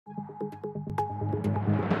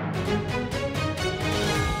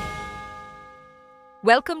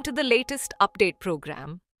Welcome to the latest update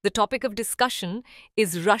program. The topic of discussion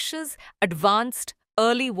is Russia's advanced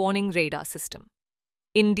early warning radar system.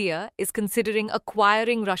 India is considering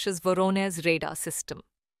acquiring Russia's Voronezh radar system,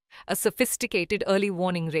 a sophisticated early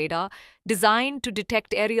warning radar designed to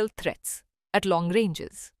detect aerial threats at long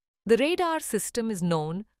ranges. The radar system is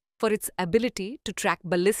known for its ability to track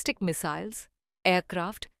ballistic missiles,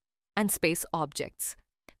 aircraft, and space objects,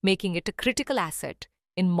 making it a critical asset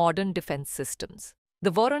in modern defense systems.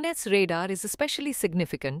 The Voronezh radar is especially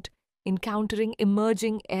significant in countering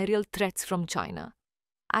emerging aerial threats from China,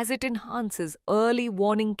 as it enhances early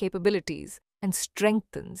warning capabilities and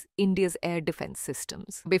strengthens India's air defense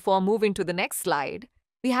systems. Before moving to the next slide,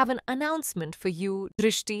 we have an announcement for you.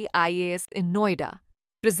 Drishti IAS in Noida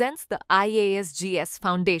presents the IAS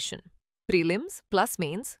Foundation Prelims plus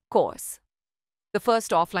Mains course. The first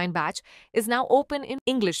offline batch is now open in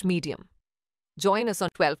English medium. Join us on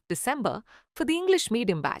 12th December for the English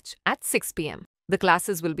medium batch at 6 p.m. The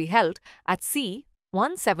classes will be held at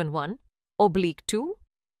C171/2,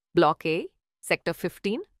 Block A, Sector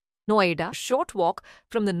 15, Noida, short walk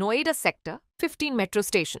from the Noida Sector 15 metro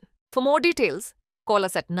station. For more details, call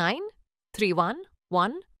us at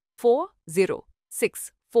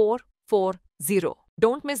 931140640.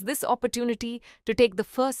 Don't miss this opportunity to take the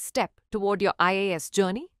first step toward your IAS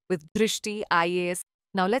journey with Drishti IAS.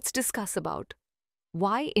 Now let's discuss about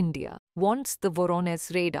why India wants the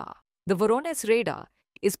Voronezh radar. The Voronezh radar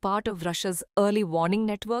is part of Russia's early warning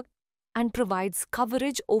network and provides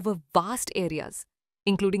coverage over vast areas,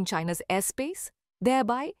 including China's airspace,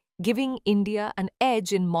 thereby giving India an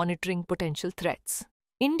edge in monitoring potential threats.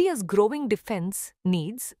 India's growing defense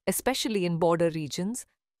needs, especially in border regions,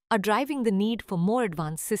 are driving the need for more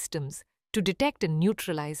advanced systems to detect and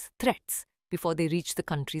neutralize threats before they reach the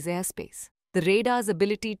country's airspace. The radar's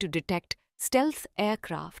ability to detect stealth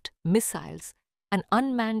aircraft, missiles, and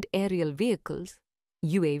unmanned aerial vehicles,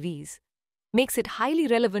 UAVs, makes it highly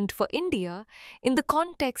relevant for India in the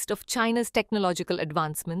context of China's technological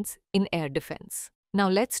advancements in air defense. Now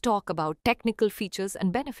let's talk about technical features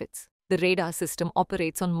and benefits. The radar system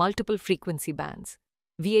operates on multiple frequency bands,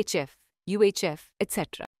 VHF, UHF,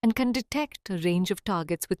 etc., and can detect a range of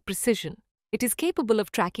targets with precision. It is capable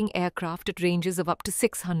of tracking aircraft at ranges of up to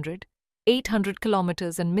 600, 800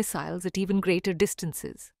 kilometers and missiles at even greater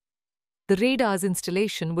distances. The radar's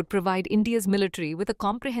installation would provide India's military with a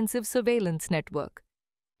comprehensive surveillance network,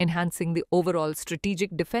 enhancing the overall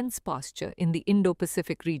strategic defense posture in the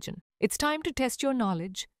Indo-Pacific region. It's time to test your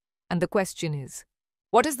knowledge, and the question is,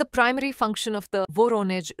 what is the primary function of the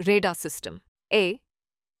Voronezh radar system? A.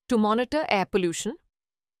 To monitor air pollution.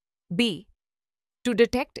 B. To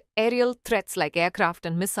detect aerial threats like aircraft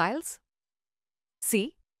and missiles.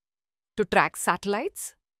 C. To track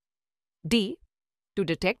satellites. D. To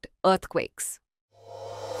detect earthquakes.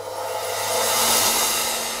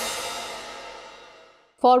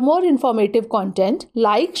 For more informative content,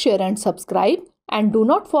 like, share and subscribe, and do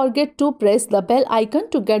not forget to press the bell icon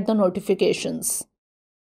to get the notifications.